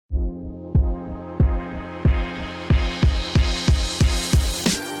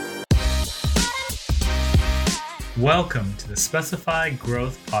Welcome to the Specify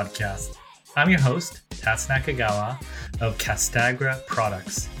Growth Podcast. I'm your host, Tats Nakagawa of Castagra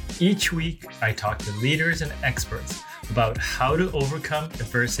Products. Each week, I talk to leaders and experts about how to overcome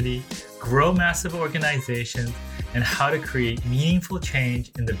adversity, grow massive organizations, and how to create meaningful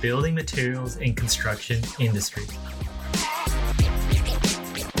change in the building materials and construction industry.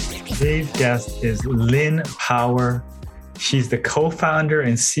 Today's guest is Lynn Power. She's the co-founder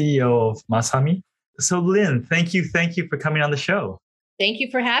and CEO of Masami. So Lynn, thank you for coming on the show. Thank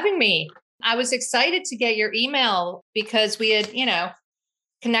you for having me. I was excited to get your email because we had,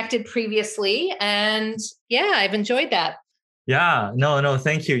 connected previously, and I've enjoyed that. Yeah, no,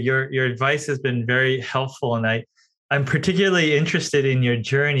 thank you. Your advice has been very helpful, and I'm particularly interested in your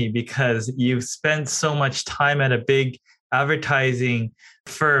journey because you've spent so much time at a big advertising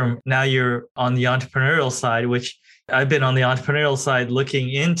firm. Now you're on the entrepreneurial side, which I've been on the entrepreneurial side looking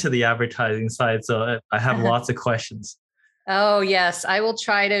into the advertising side. So I have lots of questions. Oh, yes. I will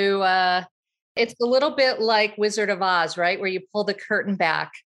try to. It's a little bit like Wizard of Oz, right? Where you pull the curtain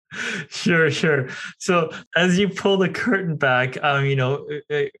back. Sure. So as you pull the curtain back,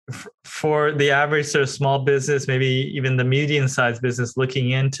 for the average sort of small business, maybe even the medium-sized business looking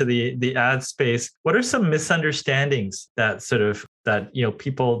into the ad space, what are some misunderstandings that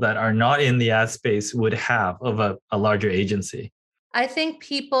people that are not in the ad space would have of a larger agency? I think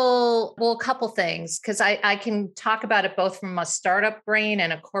a couple things, because I can talk about it both from a startup brain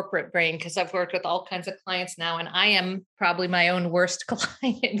and a corporate brain, because I've worked with all kinds of clients now, and I am probably my own worst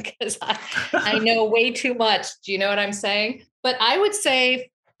client because I know way too much. Do you know what I'm saying? But I would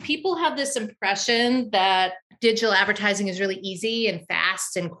say people have this impression that digital advertising is really easy and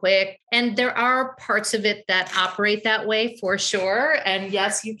fast and quick. And there are parts of it that operate that way for sure. And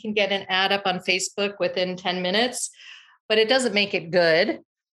yes, you can get an ad up on Facebook within 10 minutes. But it doesn't make it good.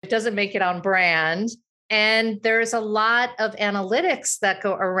 It doesn't make it on brand. And there's a lot of analytics that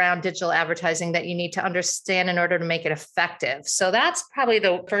go around digital advertising that you need to understand in order to make it effective. So that's probably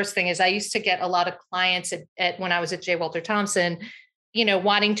the first thing. Is I used to get a lot of clients at when I was at J. Walter Thompson,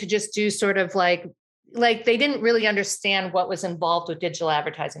 wanting to just do sort of like they didn't really understand what was involved with digital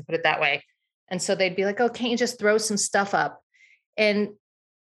advertising, put it that way. And so they'd be like, oh, can't you just throw some stuff up? And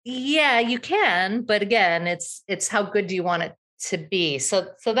yeah, you can, but again, it's how good do you want it to be? So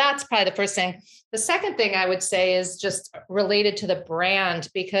that's probably the first thing. The second thing I would say is just related to the brand,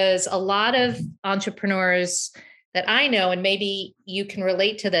 because a lot of entrepreneurs that I know, and maybe you can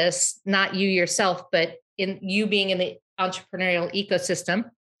relate to this, not you yourself, but in you being in the entrepreneurial ecosystem,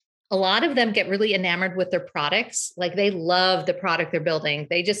 a lot of them get really enamored with their products. Like they love the product they're building.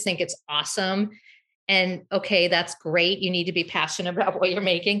 They just think it's awesome. And okay, that's great. You need to be passionate about what you're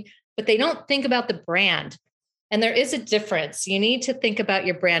making, but they don't think about the brand. And there is a difference. You need to think about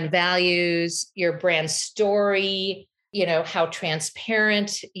your brand values, your brand story, how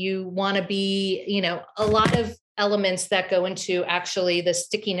transparent you want to be, a lot of elements that go into actually the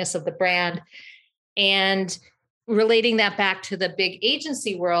stickiness of the brand. And relating that back to the big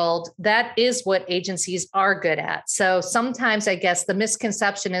agency world, that is what agencies are good at. So sometimes I guess the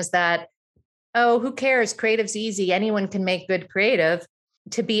misconception is that, oh, who cares? Creative's easy. Anyone can make good creative.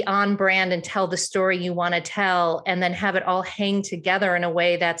 To be on brand and tell the story you want to tell and then have it all hang together in a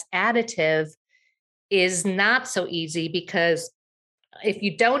way that's additive is not so easy, because if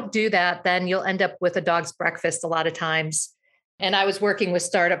you don't do that, then you'll end up with a dog's breakfast a lot of times. And I was working with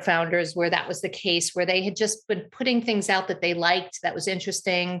startup founders where that was the case, where they had just been putting things out that they liked, that was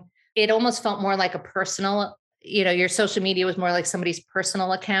interesting. It almost felt more like a personal, your social media was more like somebody's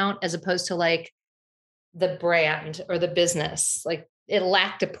personal account as opposed to like the brand or the business. Like it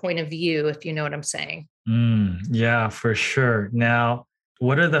lacked a point of view, if you know what I'm saying. Yeah, for sure. Now,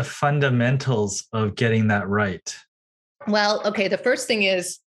 what are the fundamentals of getting that right? Well, okay. The first thing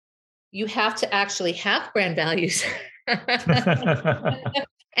is you have to actually have brand values.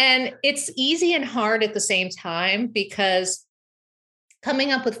 And it's easy and hard at the same time, because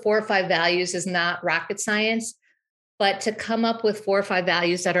coming up with 4 or 5 values is not rocket science, but to come up with 4 or 5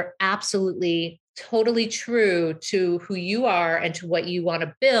 values that are absolutely, totally true to who you are and to what you want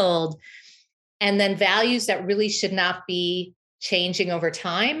to build, and then values that really should not be changing over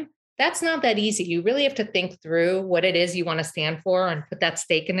time, that's not that easy. You really have to think through what it is you want to stand for and put that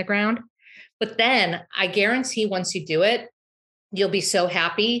stake in the ground. But then I guarantee once you do it, you'll be so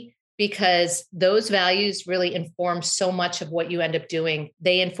happy, because those values really inform so much of what you end up doing.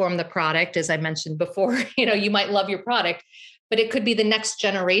 They inform the product, as I mentioned before. You might love your product, but it could be the next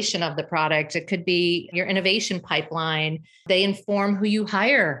generation of the product. It could be your innovation pipeline. They inform who you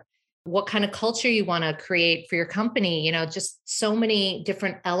hire. what kind of culture you want to create for your company, just so many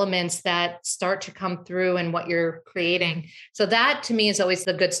different elements that start to come through in what you're creating. So that to me is always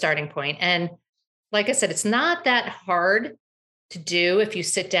the good starting point. And like I said, it's not that hard to do if you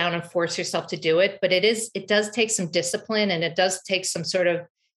sit down and force yourself to do it, but it does take some discipline, and it does take some sort of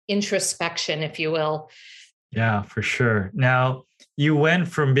introspection, if you will. Yeah, for sure. Now, you went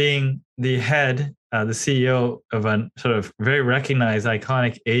from being the head, the CEO of a sort of very recognized,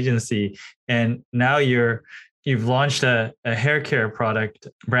 iconic agency, and now you've launched a hair care product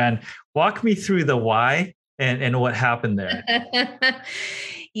brand. Walk me through the why and what happened there.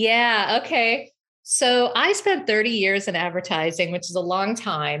 Yeah. Okay. So I spent 30 years in advertising, which is a long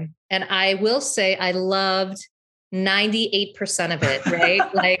time. And I will say I loved 98% of it,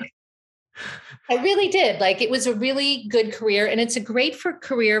 right? Like I really did. Like it was a really good career. And it's a great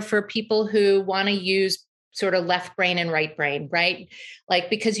career for people who want to use sort of left brain and right brain, right? Like,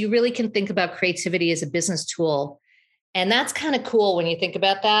 because you really can think about creativity as a business tool. And that's kind of cool when you think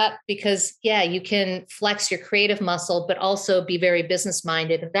about that, because yeah, you can flex your creative muscle, but also be very business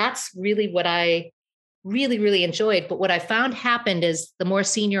minded. And that's really what I really, really enjoyed. But what I found happened is the more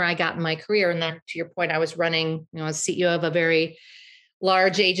senior I got in my career, and then to your point, I was running, as CEO of a very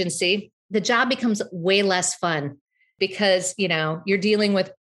large agency, the job becomes way less fun because, you're dealing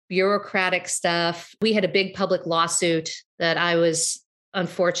with bureaucratic stuff. We had a big public lawsuit that I was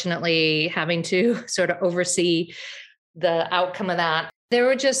unfortunately having to sort of oversee the outcome of that. There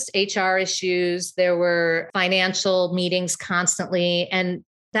were just HR issues. There were financial meetings constantly. And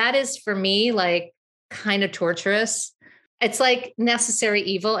that is for me, like kind of torturous. It's like necessary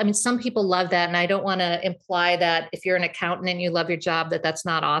evil. I mean, some people love that. And I don't want to imply that if you're an accountant and you love your job, that's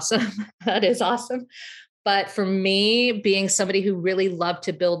not awesome. That is awesome. But for me, being somebody who really loved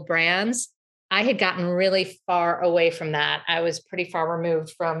to build brands, I had gotten really far away from that. I was pretty far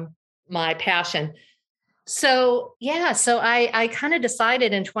removed from my passion. So yeah, so I kind of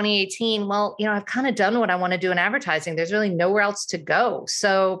decided in 2018, well, I've kind of done what I want to do in advertising. There's really nowhere else to go.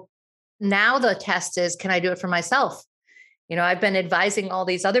 So now the test is, can I do it for myself? I've been advising all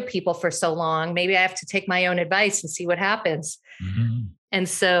these other people for so long. Maybe I have to take my own advice and see what happens. Mm-hmm. And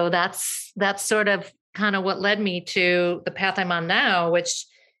so that's sort of kind of what led me to the path I'm on now, which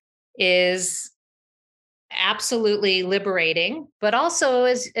is absolutely liberating, but also,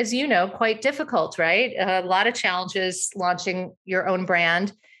 as you know, quite difficult, right? A lot of challenges launching your own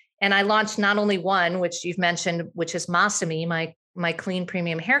brand. And I launched not only one, which you've mentioned, which is Masami, my clean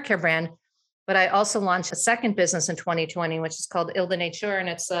premium hair care brand, but I also launched a second business in 2020, which is called Il de Nature, and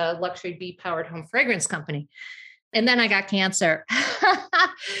it's a luxury bee-powered home fragrance company. And then I got cancer.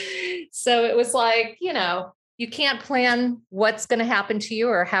 So it was like, you can't plan what's going to happen to you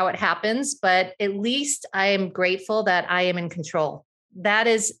or how it happens, but at least I am grateful that I am in control. That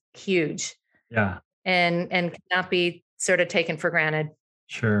is huge. Yeah. And cannot be sort of taken for granted.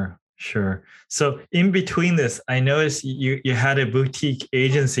 Sure. So in between this, I noticed you had a boutique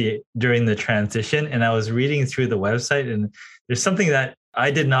agency during the transition, and I was reading through the website, and there's something that I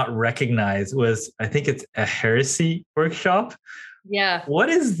did not recognize was, I think it's a heresy workshop. Yeah. What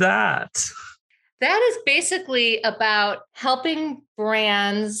is that? That is basically about helping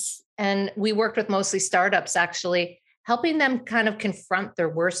brands, and we worked with mostly startups actually, helping them kind of confront their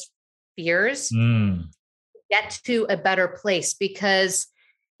worst fears, get to a better place. Because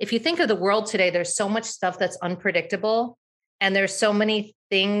if you think of the world today, there's so much stuff that's unpredictable, and there's so many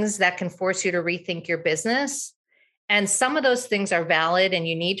things that can force you to rethink your business. And some of those things are valid and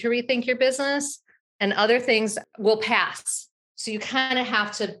you need to rethink your business, and other things will pass. So you kind of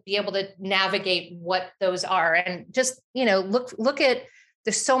have to be able to navigate what those are, and just, look at,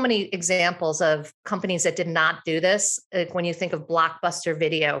 there's so many examples of companies that did not do this. Like when you think of Blockbuster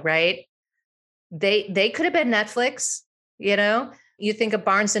Video, right? They could have been Netflix, you think of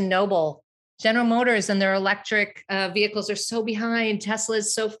Barnes and Noble, General Motors and their electric vehicles are so behind. Tesla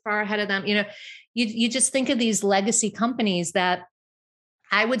is so far ahead of them. You just think of these legacy companies that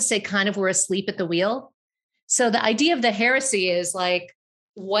I would say kind of were asleep at the wheel. So the idea of the heresy is like,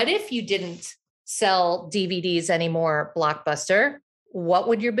 what if you didn't sell DVDs anymore, Blockbuster? What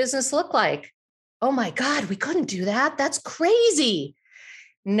would your business look like? Oh my God, we couldn't do that. That's crazy.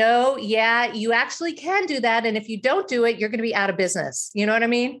 No, yeah, you actually can do that. And if you don't do it, you're going to be out of business. You know what I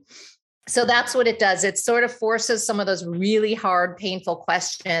mean? So that's what it does. It sort of forces some of those really hard, painful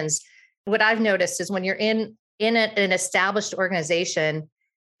questions. What I've noticed is when you're in an established organization,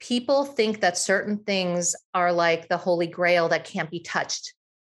 people think that certain things are like the holy grail that can't be touched.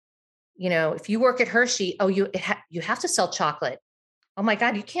 If you work at Hershey, you have to sell chocolate. Oh my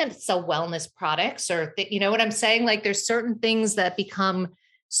God, you can't sell wellness products, or you know what I'm saying? Like there's certain things that become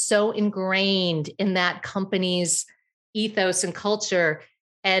so ingrained in that company's ethos and culture.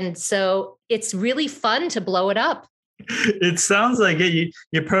 And so it's really fun to blow it up. It sounds like it.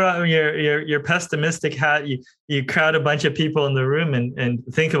 You put on your pessimistic hat. You crowd a bunch of people in the room and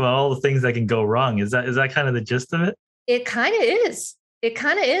think about all the things that can go wrong. Is that kind of the gist of it? It kind of is. It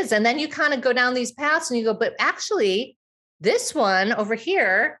kind of is. And then you kind of go down these paths and you go, but actually, this one over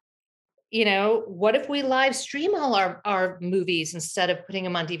here, what if we live stream all our movies instead of putting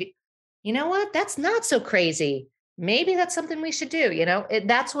them on DVD? You know what? That's not so crazy. Maybe that's something we should do.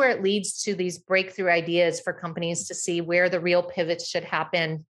 That's where it leads to these breakthrough ideas for companies to see where the real pivots should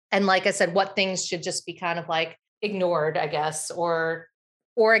happen. And like I said, what things should just be kind of like ignored, I guess, or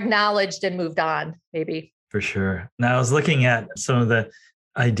acknowledged and moved on, maybe. For sure. Now I was looking at some of the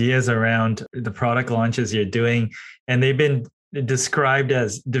ideas around the product launches you're doing, and they've been described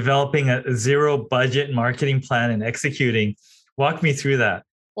as developing a zero budget marketing plan and executing. Walk me through that.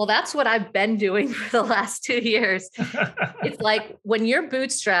 Well, that's what I've been doing for the last 2 years. It's like when you're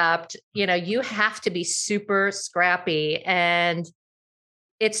bootstrapped, you have to be super scrappy, and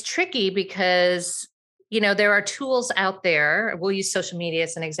it's tricky because, there are tools out there. We'll use social media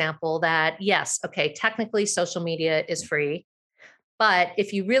as an example that, yes, okay, technically social media is free, but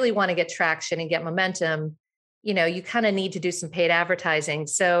if you really want to get traction and get momentum, you kind of need to do some paid advertising.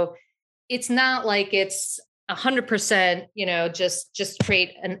 So it's not like it's 100%, just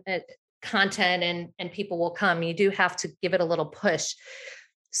create content and people will come. You do have to give it a little push.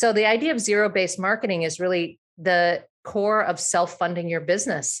 So the idea of zero-based marketing is really the core of self-funding your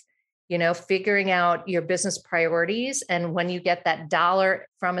business, figuring out your business priorities. And when you get that dollar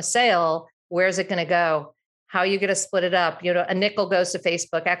from a sale, where's it going to go? How are you going to split it up? A nickel goes to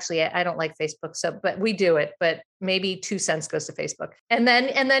Facebook. Actually, I don't like Facebook, but we do it, but maybe 2 cents goes to Facebook. And then,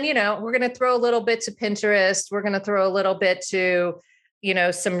 we're going to throw a little bit to Pinterest. We're going to throw a little bit to,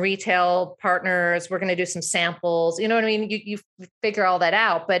 some retail partners. We're going to do some samples. You know what I mean? You figure all that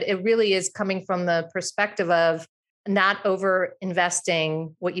out, but it really is coming from the perspective of not over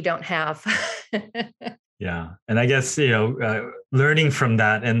investing what you don't have. Yeah. And I guess, learning from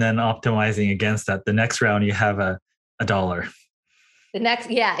that and then optimizing against that, the next round you have a dollar.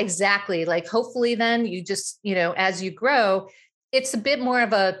 Yeah, exactly. Like hopefully then you just, as you grow, it's a bit more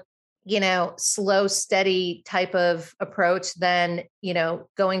of a, slow, steady type of approach than,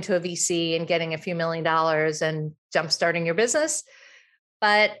 going to a VC and getting a few $1 million and jumpstarting your business.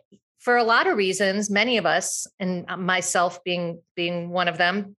 But for a lot of reasons, many of us, and myself being one of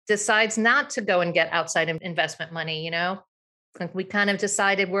them, decides not to go and get outside investment money. Like we kind of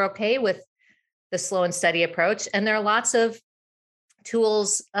decided we're okay with the slow and steady approach. And there are lots of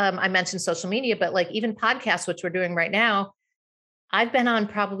tools. I mentioned social media, but like even podcasts, which we're doing right now, I've been on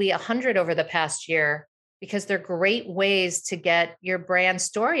probably 100 over the past year because they're great ways to get your brand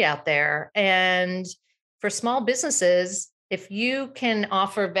story out there. And for small businesses, if you can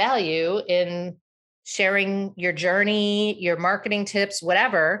offer value in sharing your journey, your marketing tips,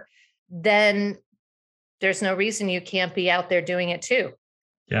 whatever, then there's no reason you can't be out there doing it too.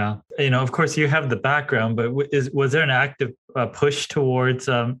 Yeah. Of course you have the background, but was there an active push towards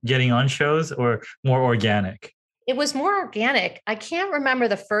getting on shows or more organic? It was more organic. I can't remember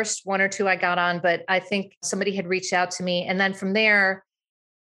the first 1 or 2 I got on, but I think somebody had reached out to me. And then from there,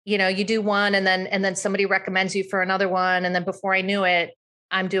 you do one and then somebody recommends you for another one. And then before I knew it,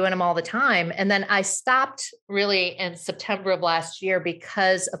 I'm doing them all the time. And then I stopped really in September of last year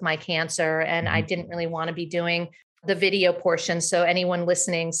because of my cancer. And I didn't really want to be doing the video portion. So anyone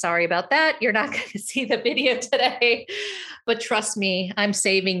listening, sorry about that. You're not going to see the video today, but trust me, I'm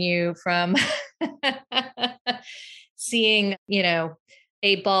saving you from seeing,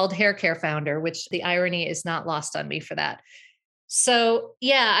 a bald hair care founder, which the irony is not lost on me for that. So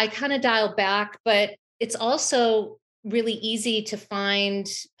yeah, I kind of dialed back, but it's also really easy to find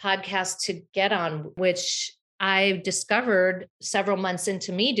podcasts to get on, which I discovered several months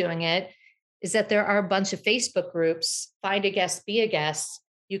into me doing it, is that there are a bunch of Facebook groups, Find a Guest, Be a Guest.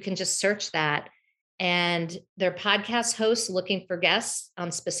 You can just search that. And they're podcast hosts looking for guests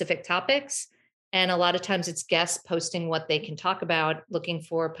on specific topics. And a lot of times it's guests posting what they can talk about, looking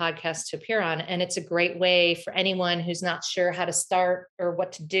for podcasts to appear on. And it's a great way for anyone who's not sure how to start or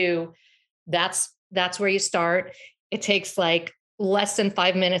what to do. That's where you start. It takes like less than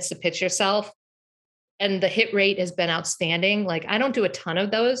 5 minutes to pitch yourself. And the hit rate has been outstanding. Like I don't do a ton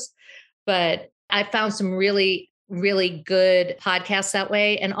of those, but I found some really, really good podcasts that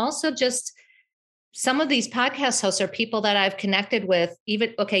way. And also just some of these podcast hosts are people that I've connected with.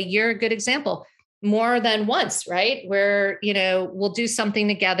 Even, okay, you're a good example. More than once, right? Where, we'll do something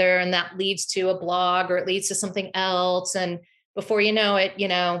together and that leads to a blog or it leads to something else. And before you know it,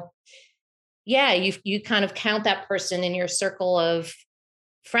 yeah, you kind of count that person in your circle of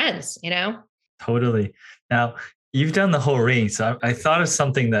friends. Totally. Now, you've done the whole range. So I thought of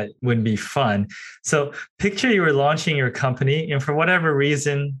something that would be fun. So picture you were launching your company and for whatever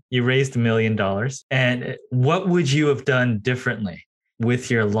reason, you raised $1 million. And what would you have done differently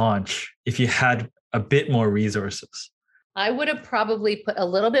with your launch if you had a bit more resources? I would have probably put a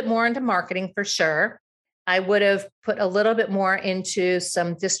little bit more into marketing for sure. I would have put a little bit more into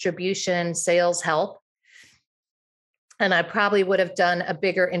some distribution sales help. And I probably would have done a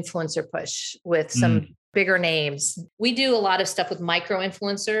bigger influencer push with some bigger names. We do a lot of stuff with micro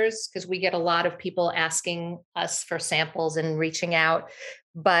influencers because we get a lot of people asking us for samples and reaching out.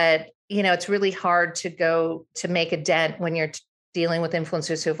 But, it's really hard to go to make a dent when you're dealing with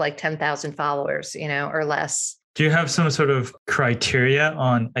influencers who have like 10,000 followers, or less. Do you have some sort of criteria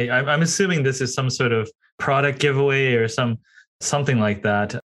on, I'm assuming this is some sort of product giveaway or something like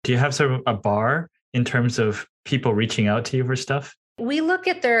that. Do you have sort of a bar in terms of people reaching out to you for stuff? We look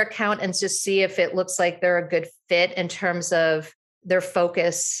at their account and just see if it looks like they're a good fit in terms of their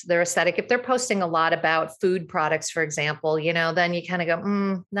focus, their aesthetic. If they're posting a lot about food products, for example, then you kind of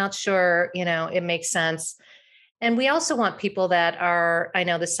go, not sure, it makes sense. And we also want people that are, I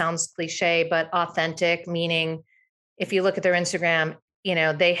know this sounds cliche, but authentic, meaning if you look at their Instagram,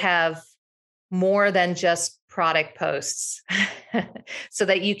 they have more than just product posts so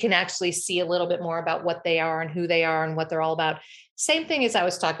that you can actually see a little bit more about what they are and who they are and what they're all about. Same thing as I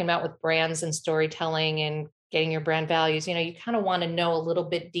was talking about with brands and storytelling and getting your brand values. You kind of want to know a little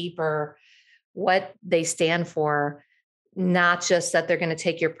bit deeper what they stand for, not just that they're going to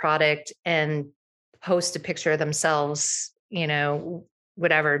take your product and post a picture of themselves,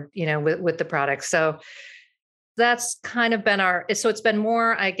 whatever, with the product. So that's kind of been so it's been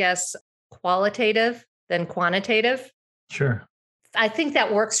more, I guess, qualitative than quantitative. Sure. I think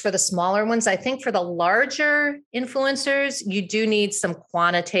that works for the smaller ones. I think for the larger influencers, you do need some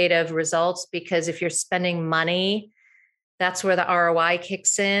quantitative results because if you're spending money, that's where the ROI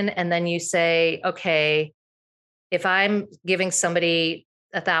kicks in. And then you say, okay, if I'm giving somebody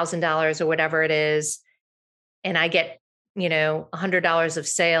 $1,000 or whatever it is, and I get, $100 of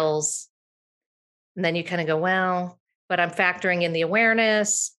sales, and then you kind of go, well, but I'm factoring in the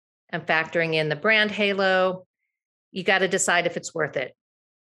awareness, I'm factoring in the brand halo. You got to decide if it's worth it.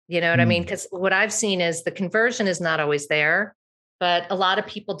 You know what I mean? Because what I've seen is the conversion is not always there, but a lot of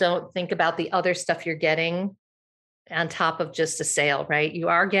people don't think about the other stuff you're getting on top of just a sale, right? You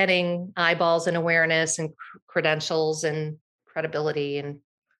are getting eyeballs and awareness and credentials and credibility. And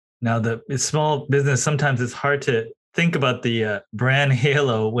now the small business, sometimes it's hard to think about the brand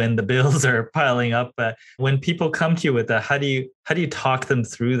halo when the bills are piling up. When people come to you with that, how do you talk them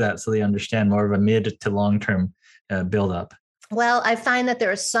through that so they understand more of a mid to long-term build up? Well, I find that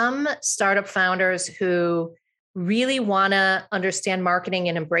there are some startup founders who really want to understand marketing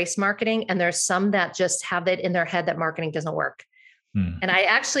and embrace marketing. And there's some that just have it in their head that marketing doesn't work. And I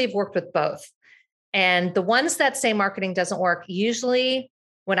actually have worked with both. And the ones that say marketing doesn't work, usually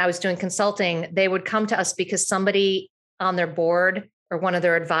when I was doing consulting, they would come to us because somebody on their board or one of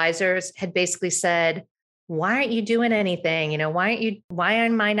their advisors had basically said, why aren't you doing anything? Why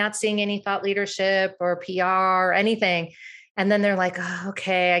am I not seeing any thought leadership or PR or anything? And then they're like, oh,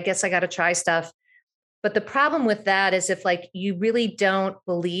 okay, I guess I got to try stuff. But the problem with that is if you really don't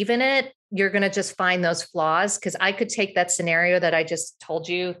believe in it, you're going to just find those flaws. Because I could take that scenario that I just told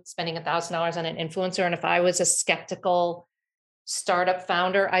you, spending $1,000 on an influencer. And if I was a skeptical startup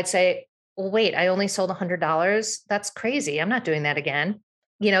founder, I'd say, well, wait, I only sold $100. That's crazy. I'm not doing that again.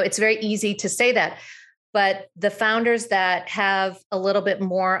 It's very easy to say that. But the founders that have a little bit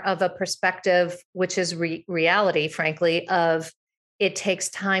more of a perspective, which is reality, frankly, of it takes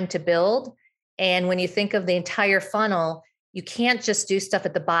time to build. And when you think of the entire funnel, you can't just do stuff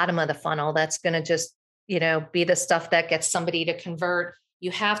at the bottom of the funnel. That's going to just, be the stuff that gets somebody to convert.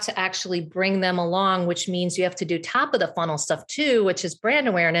 You have to actually bring them along, which means you have to do top of the funnel stuff too, which is brand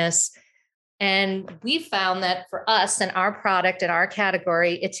awareness. And we found that for us and our product and our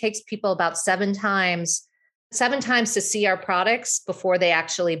category, it takes people about seven times to see our products before they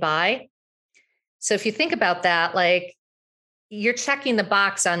actually buy. So if you think about that, you're checking the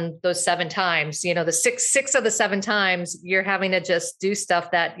box on those 7 times, the six of the 7 times you're having to just do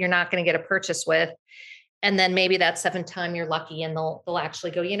stuff that you're not going to get a purchase with. And then maybe that 7th time you're lucky and they'll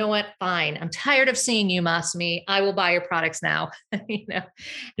actually go, you know what, fine. I'm tired of seeing you, Masumi. I will buy your products now, and you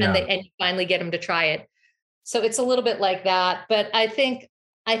finally get them to try it. So it's a little bit like that. But I think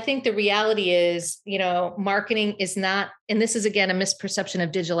the reality is, marketing is not, and this is again, a misperception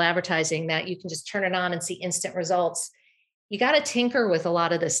of digital advertising that you can just turn it on and see instant results. you got to tinker with a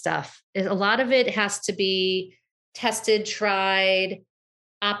lot of this stuff. A lot of it has to be tested, tried,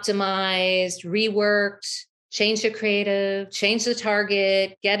 optimized, reworked, change the creative, change the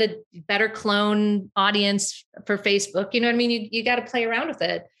target, get a better clone audience for Facebook. You know what I mean? You got to play around with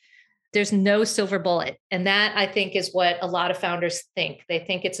it. There's no silver bullet. And that, I think, is what a lot of founders think. They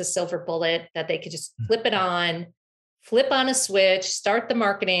think it's a silver bullet that they could just flip on a switch, start the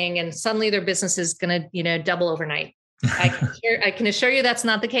marketing, and suddenly their business is going to, double overnight. I can assure you that's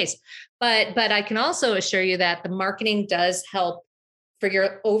not the case. But I can also assure you that the marketing does help for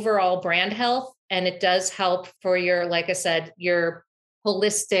your overall brand health. And it does help for your, like I said, your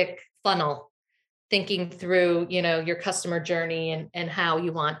holistic funnel, thinking through, your customer journey and how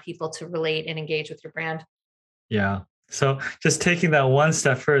you want people to relate and engage with your brand. Yeah. So just taking that one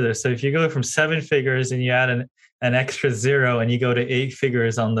step further. So if you go from 7 figures and you add an extra 0 and you go to 8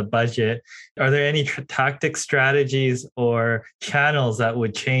 figures on the budget, are there any tactic strategies or channels that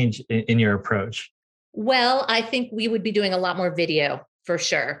would change in your approach? Well, I think we would be doing a lot more video for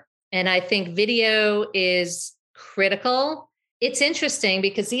sure. And I think video is critical. It's interesting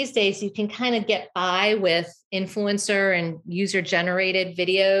because these days you can kind of get by with influencer and user generated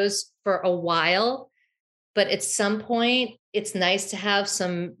videos for a while. But at some point, it's nice to have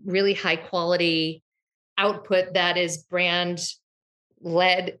some really high quality output that is brand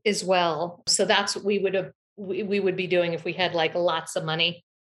led as well. So that's what we would be doing if we had like lots of money.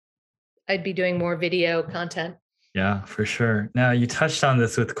 I'd be doing more video content. Yeah, for sure. Now, you touched on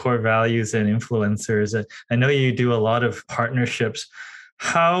this with core values and influencers. I know you do a lot of partnerships.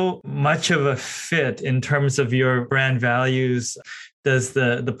 How much of a fit in terms of your brand values does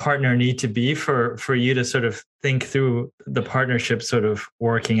the partner need to be for you to sort of think through the partnership sort of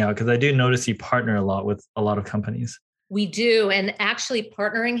working out? Because I do notice you partner a lot with a lot of companies. We do. And actually,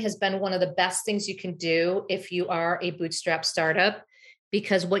 partnering has been one of the best things you can do if you are a bootstrap startup.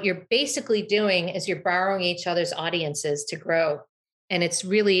 Because what you're basically doing is you're borrowing each other's audiences to grow. And it's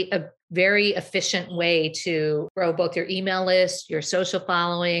really a very efficient way to grow both your email list, your social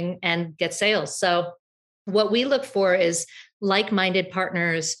following, and get sales. So what we look for is like-minded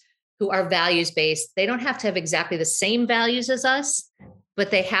partners who are values-based. They don't have to have exactly the same values as us, but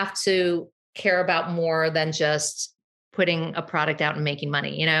they have to care about more than just putting a product out and making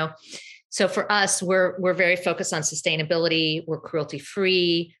money, So for us, we're very focused on sustainability. We're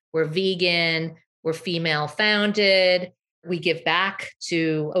cruelty-free. We're vegan. We're female-founded. We give back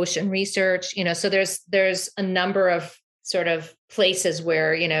to ocean research. So there's a number of sort of places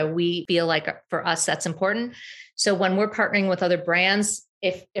where we feel like for us that's important. So when we're partnering with other brands,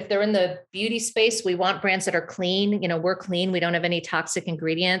 if they're in the beauty space, we want brands that are clean. We're clean. We don't have any toxic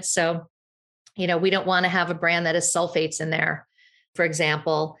ingredients. So we don't want to have a brand that has sulfates in there, for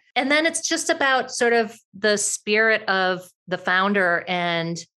example. And then it's just about sort of the spirit of the founder.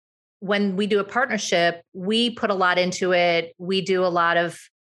 And when we do a partnership, we put a lot into it. We do a lot of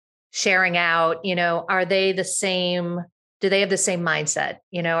sharing out, are they the same? Do they have the same mindset?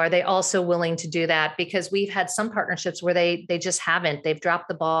 Are they also willing to do that? Because we've had some partnerships where they just haven't. They've dropped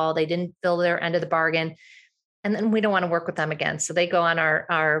the ball. They didn't fill their end of the bargain. And then we don't want to work with them again. So they go on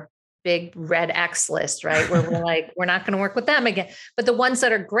our big red X list, right? Where we're like, we're not going to work with them again. But the ones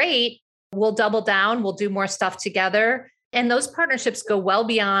that are great, we'll double down, we'll do more stuff together. And those partnerships go well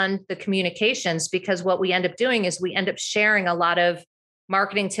beyond the communications, because what we end up doing is we end up sharing a lot of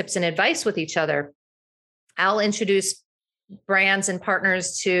marketing tips and advice with each other. I'll introduce brands and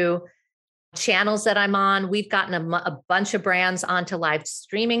partners to channels that I'm on. We've gotten a bunch of brands onto live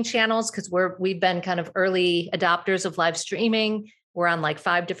streaming channels because we've been kind of early adopters of live streaming. We're on like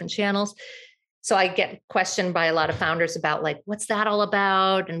 5 different channels. So I get questioned by a lot of founders about like, what's that all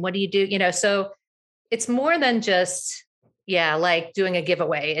about? And what do you do? So it's more than just, like doing a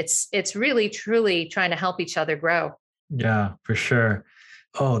giveaway. It's really, truly trying to help each other grow. Yeah, for sure.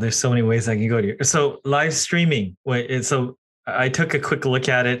 Oh, there's so many ways I can go to. So live streaming. So I took a quick look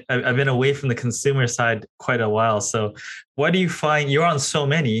at it. I've been away from the consumer side quite a while. So what do you find? You're on so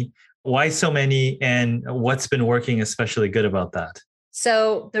many. Why so many, and what's been working especially good about that?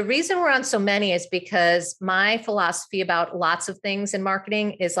 So the reason we're on so many is because my philosophy about lots of things in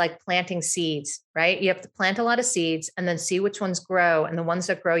marketing is like planting seeds, right? You have to plant a lot of seeds and then see which ones grow. And the ones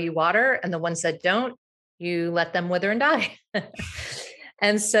that grow, you water, and the ones that don't, you let them wither and die.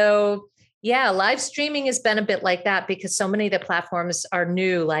 And so, live streaming has been a bit like that because so many of the platforms are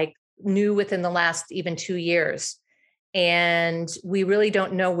new within the last even 2 years. And we really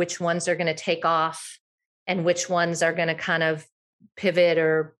don't know which ones are going to take off and which ones are going to kind of pivot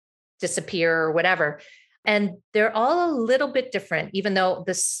or disappear or whatever. And they're all a little bit different, even though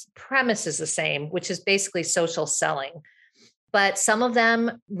this premise is the same, which is basically social selling. but some of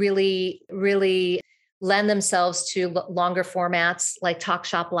them really, really lend themselves to longer formats like Talk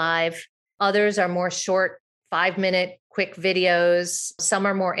Shop Live. Others are more short, 5-minute quick videos. Some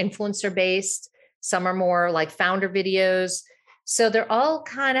are more influencer based. Some are more like founder videos. So they're all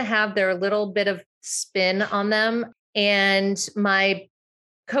kind of have their little bit of spin on them. And my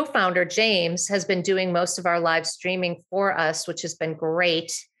co-founder, James, has been doing most of our live streaming for us, which has been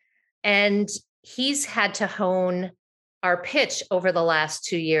great. And he's had to hone our pitch over the last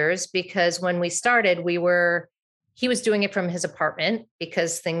 2 years, because when we started, he was doing it from his apartment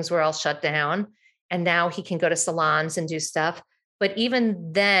because things were all shut down. And now he can go to salons and do stuff. But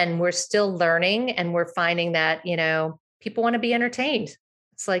even then, we're still learning, and we're finding that, people want to be entertained.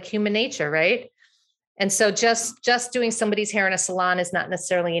 It's like human nature, right? And so just doing somebody's hair in a salon is not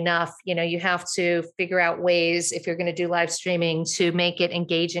necessarily enough. You have to figure out ways, if you're going to do live streaming, to make it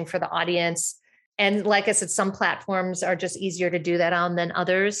engaging for the audience. And like I said, some platforms are just easier to do that on than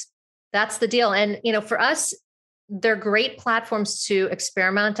others. That's the deal. And, for us, they're great platforms to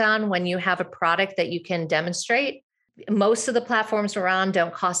experiment on when you have a product that you can demonstrate. Most of the platforms we're on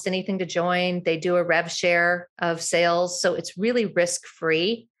don't cost anything to join. They do a rev share of sales. So it's really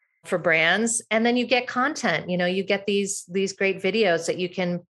risk-free for brands. And then you get content, you get these great videos that you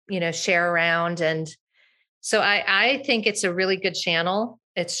can, share around. And so I think it's a really good channel.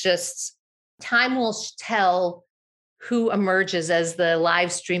 It's just time will tell who emerges as the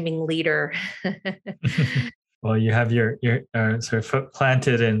live streaming leader. Well, you have your sort of foot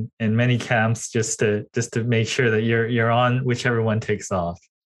planted in many camps just to make sure that you're on whichever one takes off.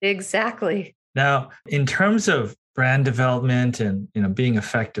 Exactly. Now, in terms of brand development and being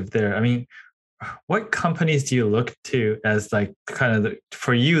effective there, I mean, what companies do you look to as like kind of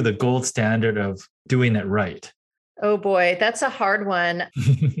for you the gold standard of doing it right? Oh boy, that's a hard one.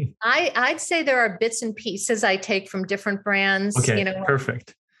 I'd say there are bits and pieces I take from different brands. Okay,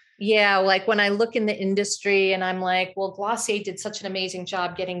 perfect. Yeah, like when I look in the industry and I'm like, well, Glossier did such an amazing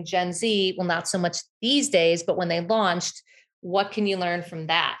job getting Gen Z. Well, not so much these days, but when they launched, what can you learn from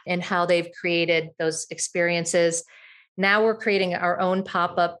that and how they've created those experiences? Now we're creating our own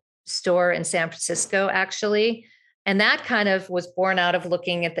pop-up store in San Francisco, actually. And that kind of was born out of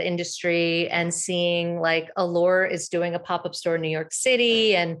looking at the industry and seeing like Allure is doing a pop-up store in New York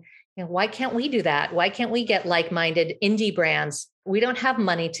City. And why can't we do that? Why can't we get like-minded indie brands? We don't have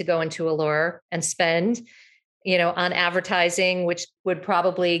money to go into Allure and spend, on advertising, which would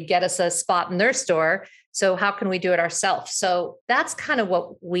probably get us a spot in their store. So how can we do it ourselves? So that's kind of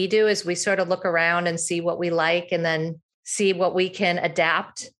what we do, is we sort of look around and see what we like and then see what we can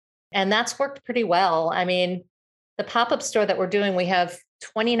adapt. And that's worked pretty well. I mean, the pop-up store that we're doing, we have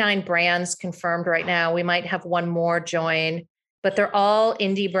 29 brands confirmed right now. We might have one more join, but they're all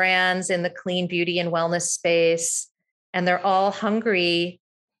indie brands in the clean beauty and wellness space. And they're all hungry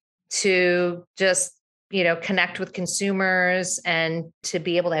to just, connect with consumers and to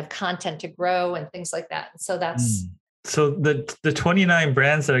be able to have content to grow and things like that. So that's... So the 29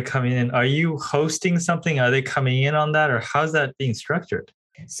 brands that are coming in, are you hosting something? Are they coming in on that, or how's that being structured?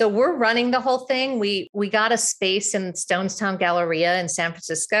 So we're running the whole thing. We got a space in Stonestown Galleria in San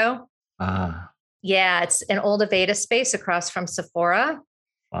Francisco. Yeah, it's an old Aveda space across from Sephora.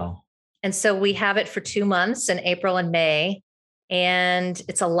 Wow. And so we have it for 2 months in April and May. And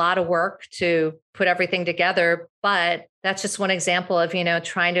it's a lot of work to put everything together. But that's just one example of,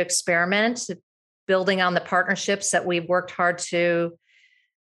 trying to experiment, building on the partnerships that we've worked hard to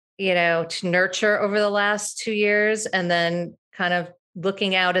nurture over the last 2 years, and then kind of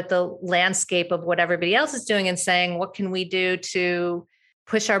looking out at the landscape of what everybody else is doing and saying, what can we do to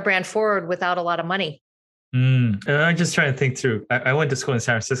push our brand forward without a lot of money? I'm just trying to think through. I went to school in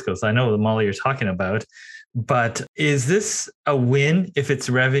San Francisco, so I know the model you're talking about. But is this a win if it's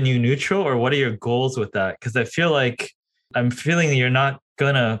revenue neutral, or what are your goals with that? Because I feel like I'm feeling you're not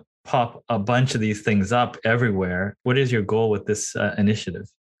going to pop a bunch of these things up everywhere. What is your goal with this initiative?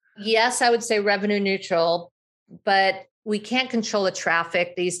 Yes, I would say revenue neutral, but we can't control the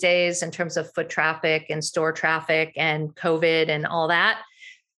traffic these days in terms of foot traffic and store traffic and COVID and all that.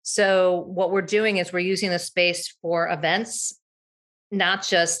 So what we're doing is we're using the space for events, not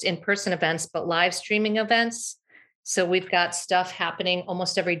just in-person events, but live streaming events. So we've got stuff happening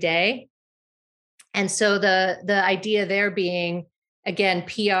almost every day. And so the idea there being, again,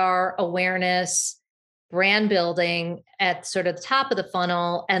 PR, awareness, brand building at sort of the top of the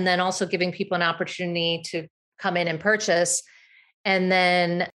funnel, and then also giving people an opportunity to come in and purchase. And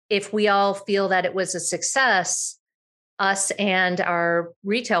then if we all feel that it was a success, us and our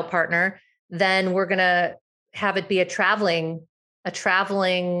retail partner, then we're going to have it be a traveling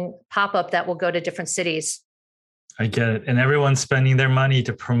pop-up that will go to different cities. I get it. And everyone's spending their money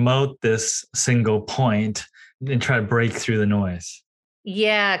to promote this single point and try to break through the noise.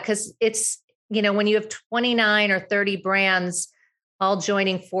 Yeah, because it's, when you have 29 or 30 brands all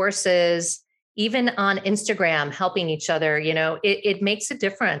joining forces, even on Instagram, helping each other, it makes a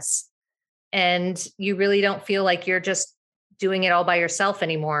difference. And you really don't feel like you're just doing it all by yourself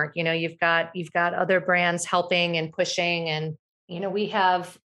anymore. You've got other brands helping and pushing. And, we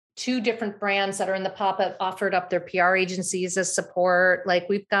have 2 different brands that are in the pop-up offered up their PR agencies as support. Like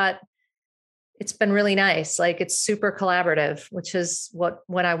it's been really nice. Like it's super collaborative, which is what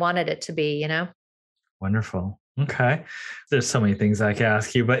I wanted it to be, Wonderful. Okay. There's so many things I could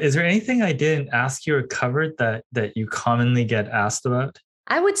ask you, but is there anything I didn't ask you or covered that you commonly get asked about?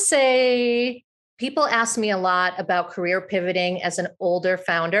 I would say people ask me a lot about career pivoting as an older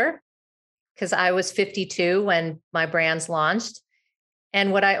founder, because I was 52 when my brands launched.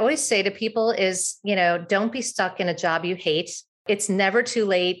 And what I always say to people is, don't be stuck in a job you hate. It's never too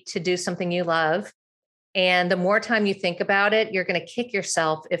late to do something you love. And the more time you think about it, you're going to kick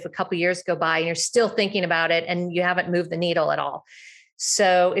yourself if a couple of years go by and you're still thinking about it and you haven't moved the needle at all.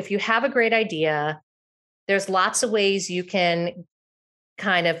 So if you have a great idea, there's lots of ways you can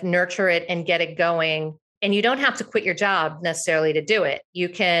kind of nurture it and get it going. And you don't have to quit your job necessarily to do it. You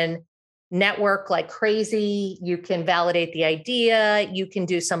can network like crazy. You can validate the idea. You can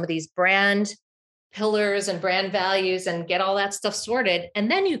do some of these brand pillars and brand values and get all that stuff sorted. And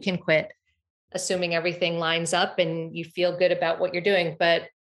then you can quit, assuming everything lines up and you feel good about what you're doing. But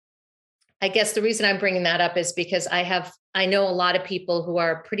I guess the reason I'm bringing that up is because I know a lot of people who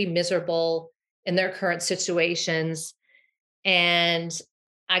are pretty miserable in their current situations. And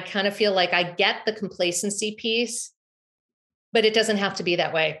I kind of feel like I get the complacency piece, but it doesn't have to be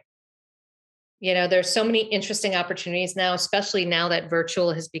that way. There's so many interesting opportunities now, especially now that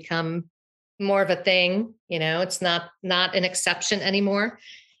virtual has become more of a thing. It's not an exception anymore.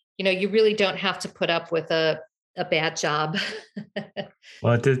 You really don't have to put up with a bad job.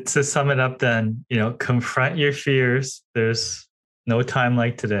 Well, to sum it up then, confront your fears. There's no time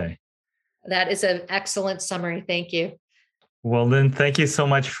like today. That is an excellent summary. Thank you. Well, Lynn, thank you so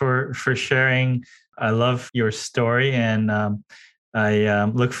much for sharing. I love your story, and I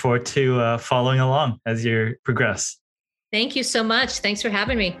look forward to following along as you progress. Thank you so much. Thanks for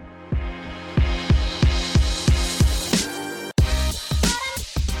having me.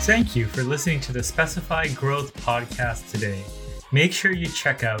 Thank you for listening to the Specify Growth podcast today. Make sure you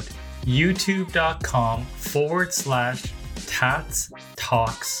check out youtube.com/Tats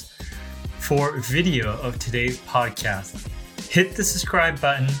Talks for video of today's podcast. Hit the subscribe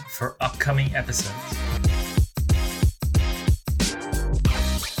button for upcoming episodes.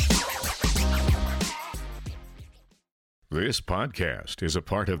 This podcast is a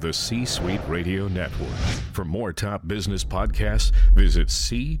part of the C-Suite Radio Network. For more top business podcasts, visit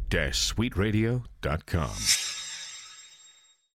c-suiteradio.com.